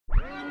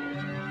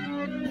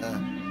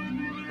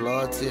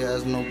Loyalty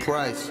has no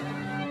price.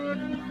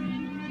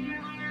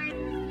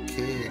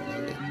 Kid,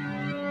 nigga.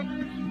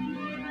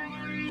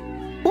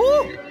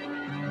 Woo!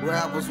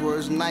 Rappers'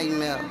 worst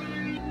nightmare.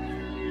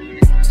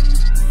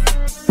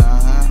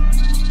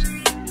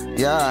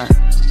 Yeah.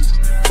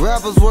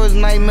 Rappers' worst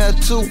nightmare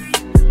too.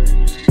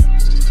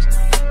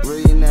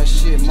 Really in that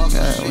shit,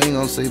 muscle shit. We ain't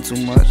gonna say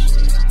too much.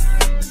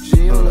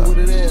 What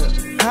it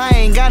is. I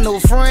ain't got no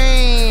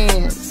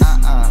friends.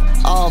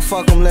 Oh,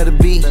 fuck 'em, let it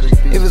be.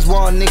 If it's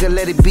war, nigga,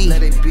 let it be.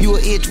 You a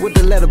itch with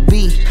the letter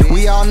B.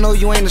 We all know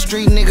you ain't a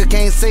street nigga.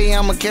 Can't say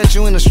I'ma catch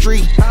you in the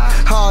street.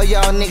 All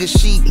y'all niggas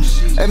sheep.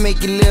 That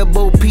make you little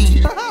Bo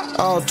Peep.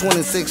 All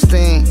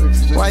 2016.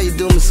 Why you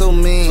do me so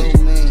mean?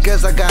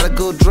 Guess I gotta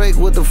go Drake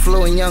with the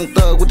flow and Young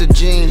Thug with the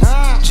jeans.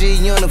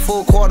 G-Unit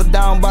full quarter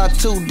down by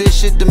 2. This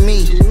shit to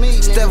me.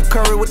 Steph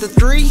Curry with the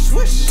 3.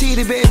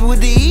 TD Baby with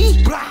the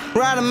E.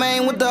 Ryder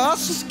Man with the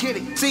hustle.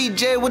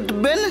 CJ with the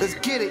business.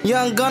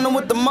 Young Gunner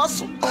with the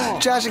muscle.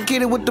 Josh and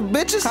Kitty with the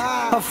bitches.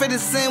 50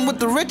 Cent with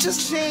the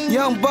riches.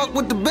 Young Buck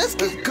with the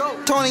biscuit.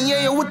 Tony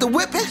Yayo with the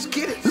whipping.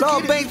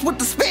 Lord Banks with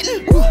the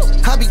spitting.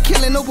 I be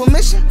killing no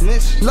permission.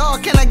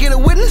 Lord, can I get a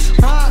witness?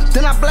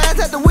 Then I blast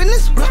at the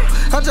witness.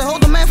 I just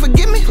hope the man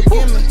forgive me.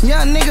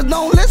 Young niggas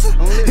don't listen.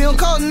 He don't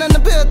cause nothing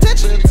to pay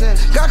attention.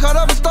 Got caught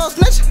up and start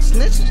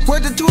snitching.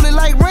 Worked the toolie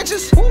like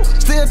wrenches.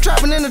 Still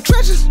trapping in the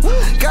trenches.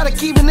 Gotta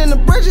keep it in the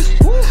bridges.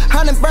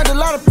 I done burnt a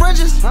lot of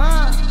bridges.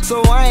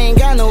 So I ain't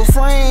got no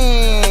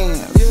friends.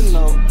 You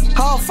know,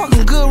 all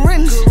fucking good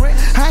riddance.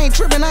 I ain't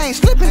tripping, I ain't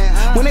slipping.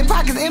 When they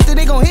pockets empty,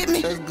 they gon' hit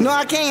me. No,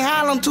 I can't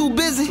hide, I'm too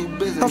busy.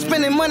 I'm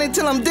spending money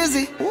till I'm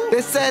dizzy.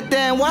 They sat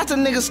there and watched a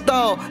nigga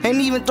stall. Ain't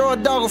even throw a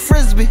dog a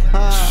frisbee.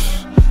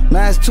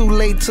 Now it's too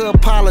late to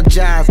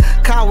apologize.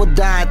 Coward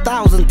died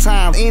 1,000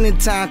 times.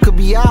 Anytime could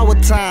be our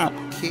time.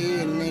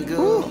 Kid,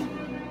 nigga.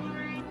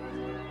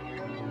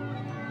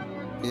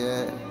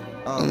 Yeah.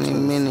 Any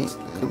minute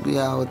could be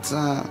our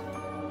time.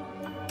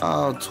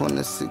 All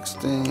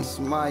 2016. It's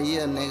my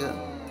year, nigga.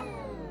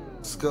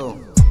 Let's go.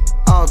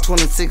 All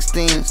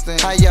 2016.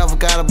 How y'all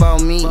forgot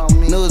about me?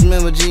 Newest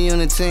member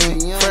G-Unit team.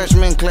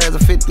 Freshman class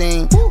of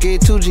 15.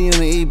 Get 2 G-Unit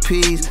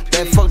EPs.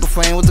 That fuck the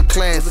frame with the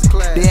class.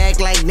 They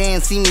act like they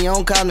ain't see me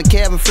on call in the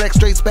cab and flex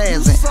straight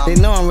spazzing. They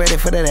know I'm ready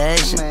for that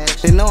action.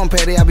 They know I'm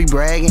petty, I be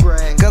bragging.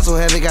 Gun so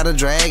heavy, gotta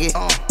drag it.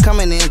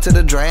 Coming into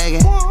the dragon.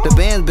 The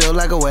band's built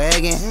like a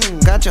wagon.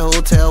 Got your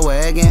hotel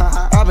wagon.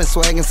 I've been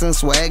swagging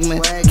since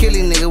Swagman.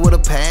 Killing nigga with a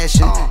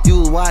passion. You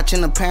was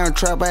watching the parent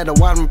trap. I had to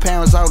watch my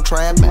parents out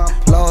trapping.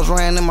 Laws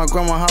ran in my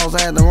grandma's house.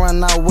 I had to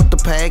run out with the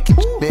package.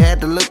 They had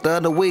to look the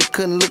other way.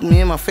 Couldn't look me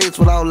in my face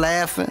without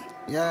laughing.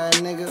 Yeah,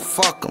 nigga.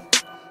 Fuck 'em.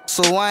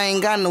 So I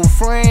ain't got no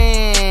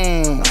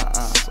friends.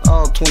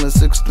 All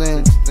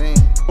 2016.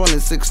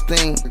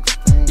 2016.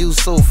 You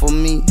so for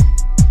me.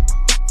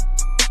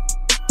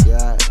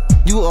 Yeah.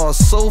 You are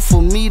so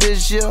for me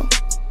this year.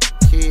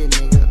 Kid,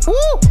 nigga.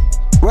 Woo!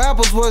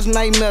 Rappers' worst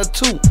nightmare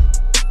too.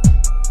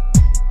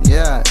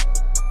 Yeah.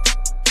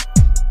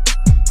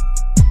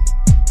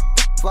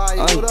 Fire,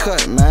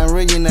 uncut, man.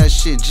 Rigging that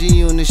shit.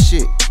 G-Unit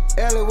shit.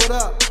 Ellie, what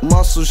up?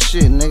 Muscle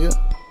shit, nigga.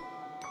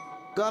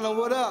 Gunner,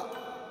 what up?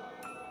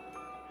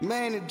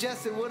 Man and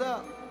Jesse, what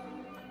up?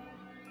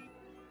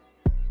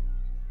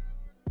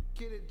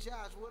 Kid and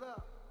Josh, what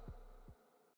up?